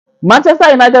Manchester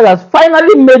United has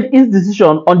finally made its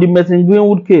decision on the Mason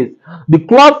Greenwood case. The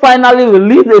club finally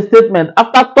released a statement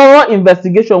after thorough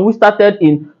investigation which started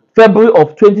in February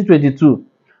of 2022.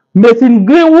 Mason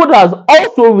Greenwood has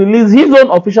also released his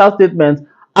own official statement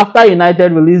after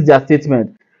United released their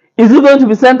statement. Is he going to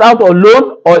be sent out on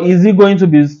loan, or is he going to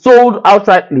be sold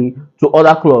outrightly to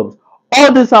other clubs?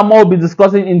 All this and more we'll be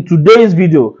discussing in today's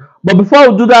video. But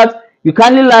before we do that, you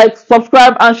kindly like,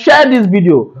 subscribe and share this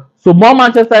video so more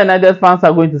Manchester United fans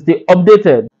are going to stay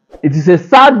updated. It is a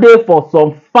sad day for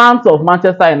some fans of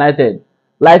Manchester United.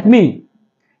 Like me,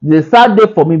 it's a sad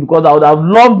day for me because I would have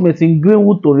loved Mason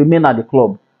Greenwood to remain at the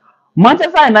club.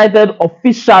 Manchester United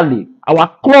officially,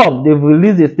 our club, they've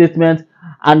released a statement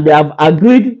and they have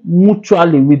agreed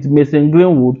mutually with Mason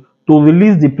Greenwood to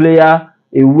release the player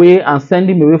away and send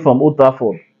him away from Old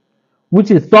Trafford, which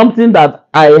is something that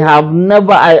I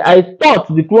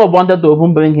thought the club wanted to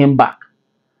even bring him back.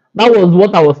 That was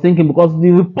what I was thinking, because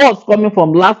the reports coming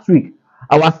from last week,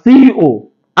 our CEO,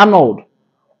 Arnold,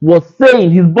 was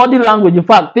saying his body language, in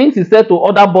fact, things he said to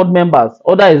other board members,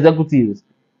 other executives,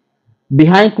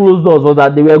 behind closed doors, was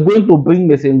that they were going to bring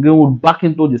Mason Greenwood back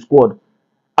into the squad.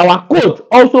 Our coach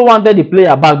also wanted the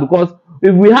player back because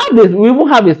if we have this, we even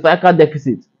have a striker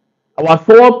deficit. Our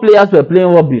forward players were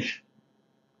playing rubbish.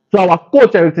 So our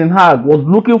coach, Eric Ten Hag, was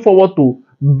looking forward to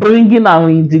bringing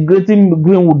and reintegrating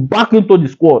Greenwood back into the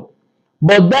squad.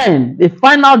 But then, the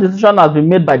final decision has been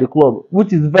made by the club,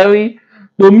 which is very,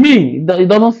 to me, it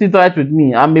doesn't sit right with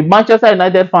me. I'm a Manchester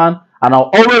United fan, and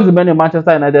I'll always remain a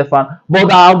Manchester United fan.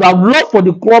 But I would have loved for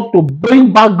the club to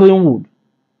bring back Greenwood.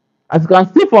 As you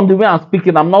can see from the way I'm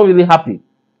speaking, I'm not really happy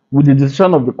with the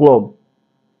decision of the club.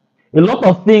 A lot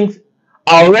of things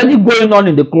are already going on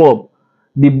in the club.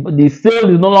 The sale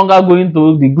is no longer going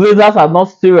through. The Glazers are not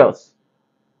serious.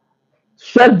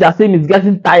 Sheikh Jassim is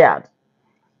getting tired.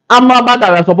 Amrabat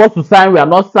that we are supposed to sign, we are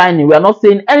not signing. We are not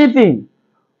saying anything.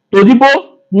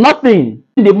 Todibo, nothing.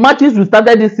 The matches we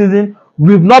started this season,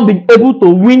 we've not been able to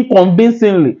win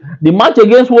convincingly. The match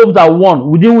against Wolves that won,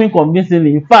 we didn't win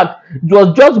convincingly. In fact, it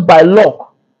was just by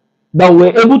luck that we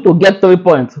were able to get 3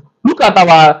 points. Look at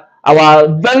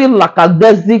our very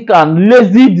lackadaisical and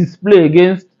lazy display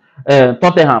against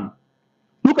Tottenham.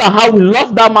 Look at how we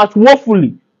lost that match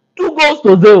woefully.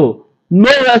 2-0. No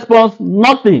response,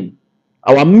 nothing.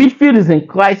 Our midfield is in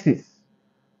crisis.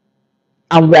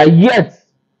 And we are yet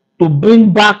to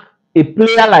bring back a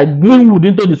player like Greenwood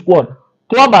into the squad.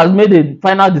 Club has made a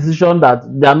final decision that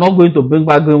they are not going to bring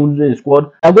back Greenwood into the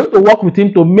squad. They are going to work with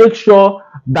him to make sure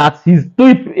that his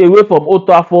trip away from Old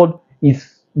Trafford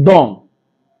is done.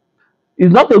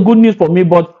 It's not a good news for me,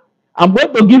 but I'm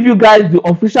going to give you guys the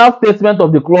official statement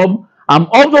of the club. I'm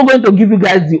also going to give you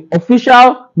guys the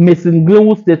official Mason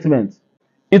Greenwood statement.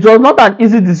 It was not an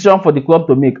easy decision for the club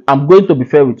to make. I'm going to be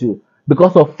fair with you.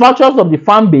 Because of fractures of the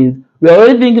fan base, we're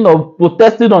already thinking of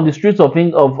protesting on the streets of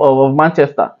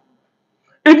Manchester.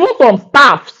 Even some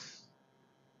staffs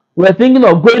were thinking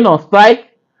of going on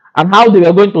strike and how they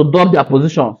were going to drop their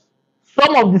positions.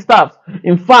 Some of the staffs,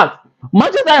 in fact,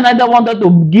 Manchester United wanted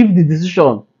to give the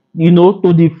decision,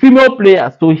 to the female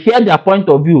players to hear their point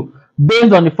of view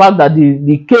based on the fact that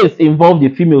the case involved the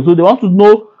females. So they want to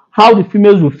know how the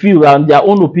females will feel and their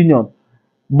own opinion.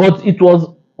 But it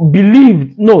was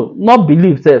believed, no, not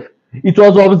believed, sef. It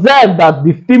was observed that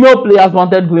the female players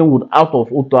wanted Greenwood out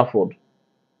of Old Trafford.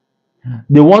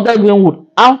 They wanted Greenwood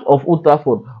out of Old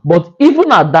Trafford. But even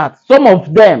at that, some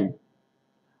of them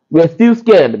were still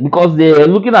scared because they were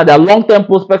looking at their long-term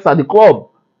prospects at the club.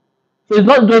 So it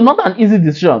was not an easy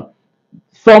decision.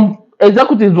 Some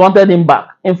executives wanted him back.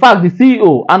 In fact, the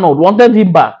CEO, Arnold, wanted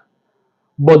him back.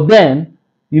 But then,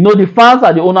 the fans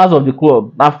are the owners of the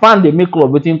club. Now, fans, they make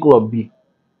club, waiting club be.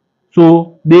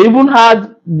 So they even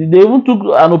took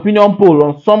an opinion poll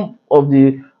on some of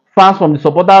the fans from the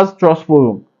Supporters Trust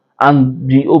Forum. And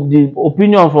the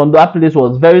opinion from that place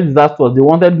was very disastrous. They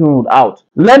wanted Greenwood out.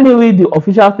 Let me read the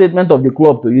official statement of the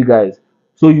club to you guys.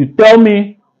 So you tell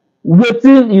me what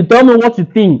you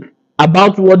think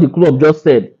about what the club just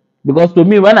said. Because to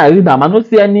me, when I read them, I don't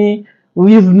see any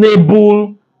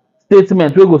reasonable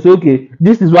statement where we go say, okay,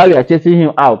 this is why we are chasing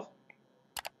him out.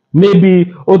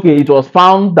 Maybe, okay, it was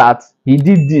found that he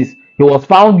did this. He was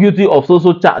found guilty of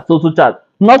social charge.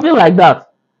 Nothing like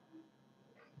that.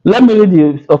 Let me read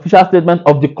the official statement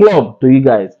of the club to you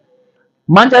guys.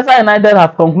 Manchester United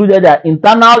have concluded their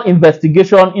internal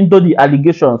investigation into the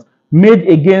allegations made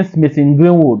against Mason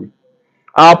Greenwood.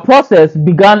 Our process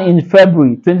began in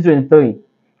February 2023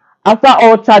 after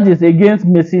all charges against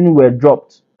Mason were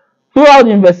dropped. Throughout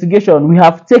the investigation, we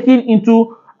have taken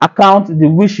into account the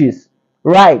wishes,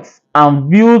 rights, and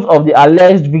views of the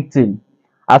alleged victim,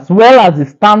 as well as the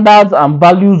standards and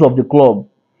values of the club,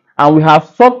 and we have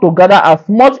sought to gather as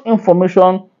much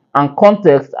information and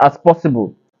context as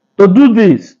possible. To do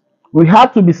this, we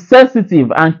had to be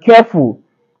sensitive and careful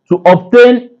to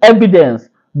obtain evidence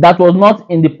that was not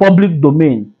in the public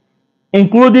domain,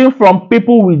 including from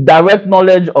people with direct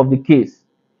knowledge of the case.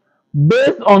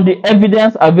 Based on the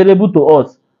evidence available to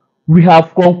us, we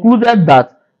have concluded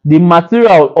that the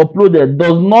material uploaded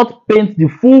does not paint the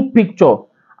full picture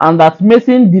and that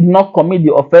Mason did not commit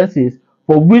the offenses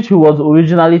for which he was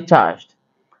originally charged.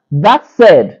 That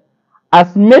said,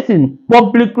 as Mason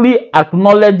publicly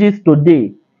acknowledges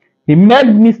today, he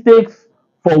made mistakes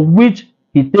for which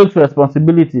he takes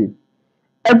responsibility.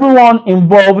 Everyone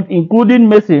involved, including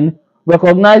Mason,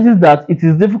 recognizes that it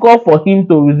is difficult for him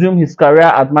to resume his career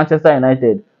at Manchester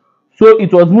United, so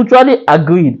it was mutually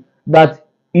agreed that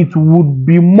it would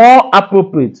be more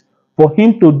appropriate for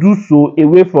him to do so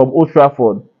away from Old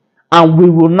Trafford, and we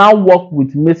will now work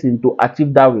with Mason to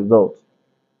achieve that result.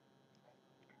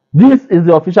 This is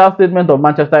the official statement of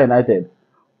Manchester United.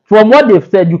 From what they've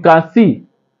said, you can see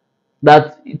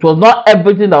that it was not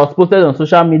everything that was posted on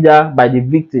social media by the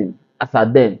victim as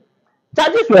at then.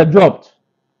 Charges were dropped.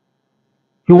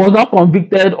 He was not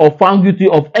convicted or found guilty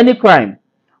of any crime,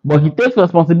 but he takes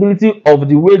responsibility of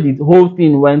the way the whole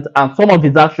thing went and some of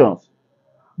his actions.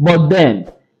 But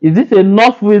then, is this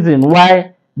enough reason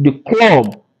why the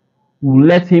club will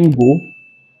let him go?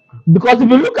 Because if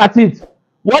you look at it,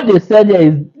 what they said here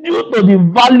is due to the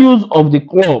values of the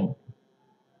club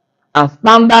and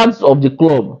standards of the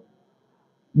club.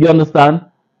 You understand?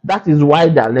 That is why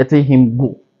they are letting him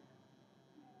go.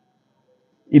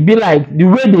 It be like the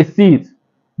way they see it,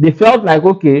 they felt like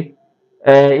okay,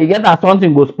 e get as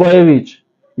something go spoil rich.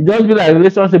 E just be like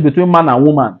relationship between man and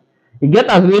woman. E get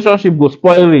as relationship go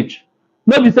spoil rich.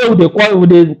 No be say we dey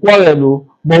quarrel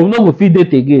o, but we no go fit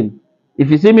date again. If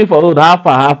you see me for road, how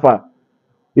far, how far?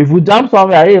 If we jam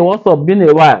somewhere, hey, what's up? Been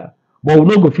a while, but we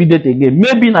no go fit date again.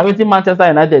 Maybe na wetin Manchester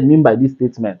United mean by this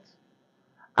statement.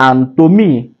 And to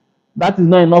me, that is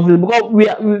not enough because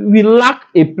we lack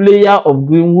a player of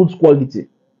Greenwood's quality.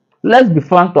 Let's be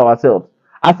frank to ourselves.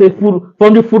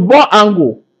 From the football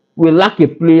angle, we lack a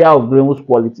player of Greenwood's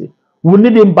quality. We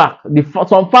need him back.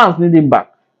 Some fans need him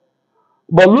back.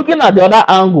 But looking at the other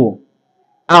angle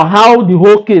and how the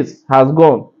whole case has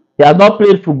gone, he has not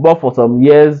played football for some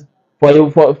years, for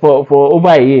over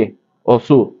a year or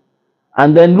so.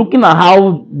 And then looking at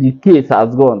how the case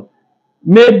has gone,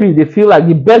 maybe they feel like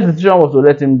the best decision was to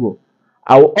let him go.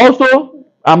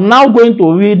 I'm now going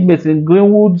to read Mason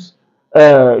Greenwood's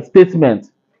statement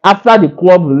after the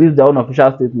club released their own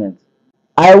official statement.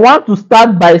 I want to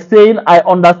start by saying I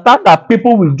understand that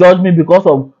people will judge me because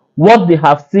of what they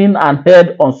have seen and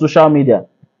heard on social media.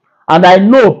 And I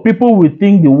know people will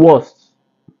think the worst.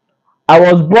 I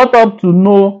was brought up to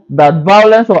know that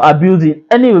violence or abuse in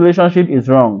any relationship is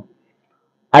wrong.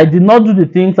 I did not do the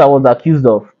things I was accused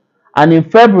of, and in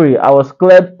February I was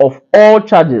cleared of all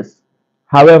charges.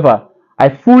 However, I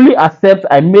fully accept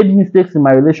I made mistakes in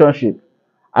my relationship,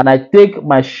 and I take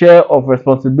my share of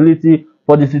responsibility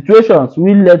for the situations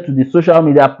which led to the social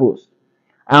media post.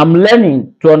 I am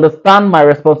learning to understand my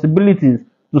responsibilities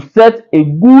to set a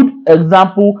good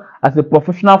example as a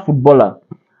professional footballer,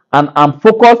 and I'm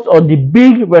focused on the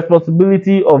big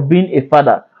responsibility of being a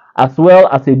father as well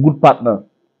as a good partner.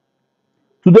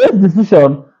 Today's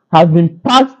decision has been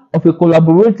part of a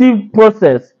collaborative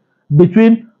process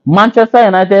between Manchester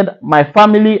United, my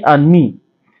family, and me.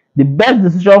 The best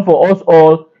decision for us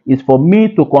all is for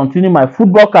me to continue my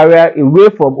football career away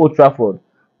from Old Trafford,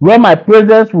 where my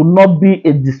presence will not be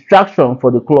a distraction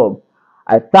for the club.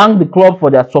 I thank the club for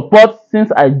their support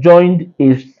since I joined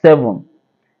age 7.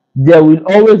 There will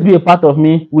always be a part of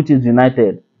me which is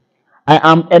United. I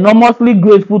am enormously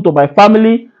grateful to my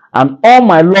family and all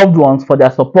my loved ones for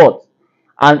their support,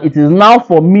 and it is now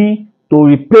for me to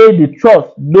repay the trust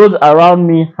those around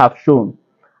me have shown.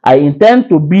 I intend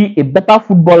to be a better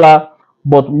footballer,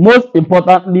 but most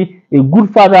importantly, a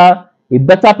good father, a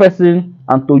better person,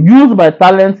 and to use my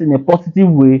talents in a positive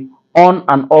way on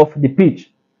and off the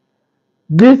pitch.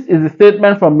 This is a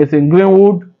statement from Mason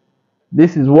Greenwood.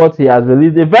 This is what he has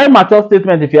released. A very mature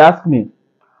statement, if you ask me.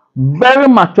 Very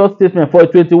mature statement for a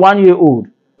 21-year-old.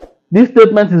 This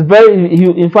statement is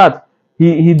in fact,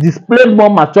 he displayed more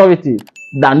maturity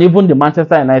than even the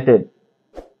Manchester United.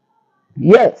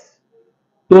 Yes,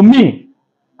 to me,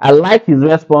 I like his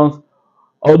response.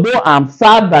 Although I'm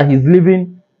sad that he's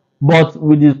leaving, but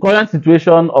with the current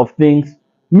situation of things,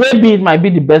 maybe it might be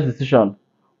the best decision.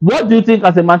 What do you think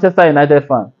as a Manchester United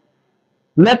fan?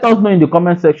 Let us know in the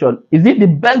comment section. Is it the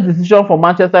best decision for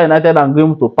Manchester United and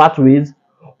Greenwood to part ways?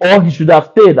 or he should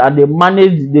have stayed and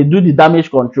they do the damage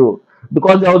control,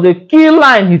 because there was a key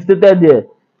line he stated there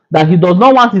that he does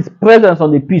not want his presence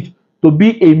on the pitch to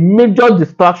be a major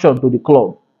distraction to the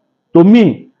club. To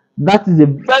me, that is a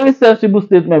very sensible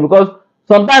statement, because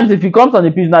sometimes if he comes on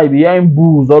the pitch now, you'll be hearing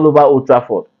boos all over Old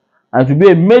Trafford, and it will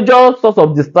be a major source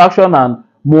of distraction and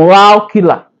morale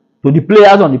killer to the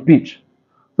players on the pitch.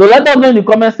 So let us know in the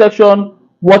comment section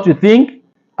what you think.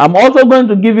 I'm also going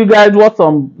to give you guys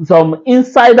some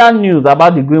insider news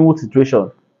about the Greenwood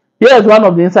situation. Here's one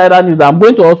of the insider news that I'm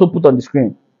going to also put on the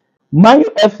screen. Man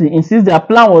U FC insists their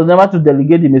plan was never to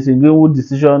delegate the Mason Greenwood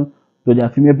decision to their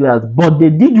female players, but they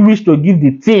did wish to give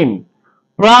the team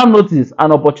prior notice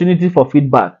and opportunity for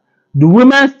feedback. The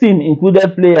women's team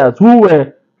included players who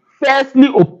were fiercely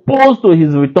opposed to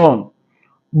his return,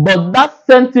 but that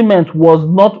sentiment was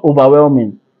not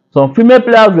overwhelming. Some female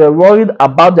players were worried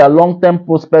about their long-term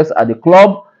prospects at the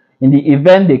club. In the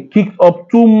event, they kicked up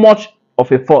too much of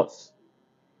a fuss.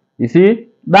 You see,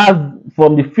 that's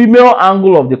from the female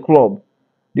angle of the club.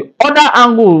 The other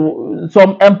angle,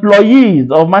 some employees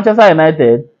of Manchester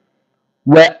United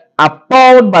were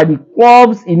appalled by the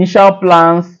club's initial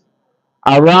plans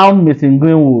around Mason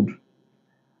Greenwood,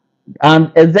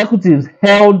 and executives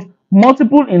held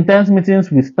multiple intense meetings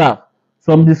with staff.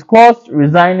 Some discussed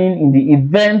resigning in the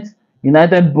event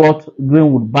United brought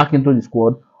Greenwood back into the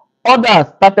squad.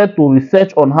 Others started to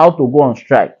research on how to go on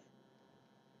strike.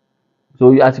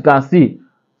 So as you can see,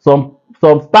 some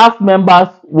staff members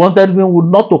wanted Greenwood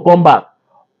not to come back.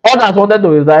 Others wanted to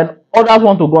resign. Others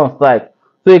want to go on strike.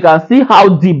 So you can see how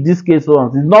deep this case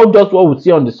runs. It's not just what we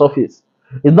see on the surface.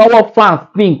 It's not what fans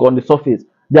think on the surface.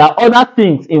 There are other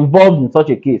things involved in such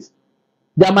a case.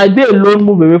 There might be a loan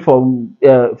move away from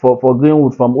for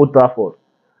Greenwood from Old Trafford.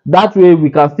 That way we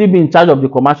can still be in charge of the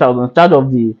commercials, in charge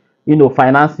of the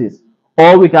finances,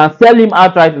 or we can sell him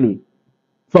outrightly.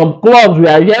 Some clubs, we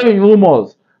are hearing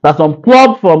rumors that some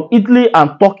clubs from Italy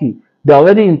and Turkey, they're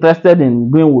already interested in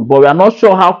Greenwood, but we are not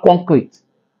sure how concrete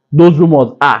those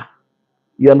rumors are.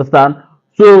 You understand?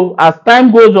 So as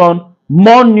time goes on,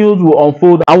 more news will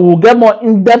unfold and we'll get more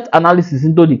in-depth analysis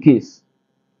into the case.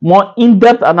 More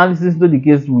in-depth analysis into the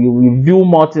case will reveal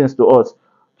more things to us.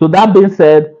 So that being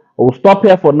said, we'll stop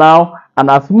here for now.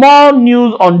 And as more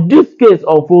news on this case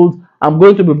unfolds, I'm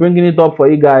going to be bringing it up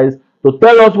for you guys to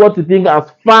tell us what you think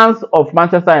as fans of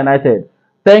Manchester United.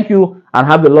 Thank you and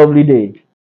have a lovely day.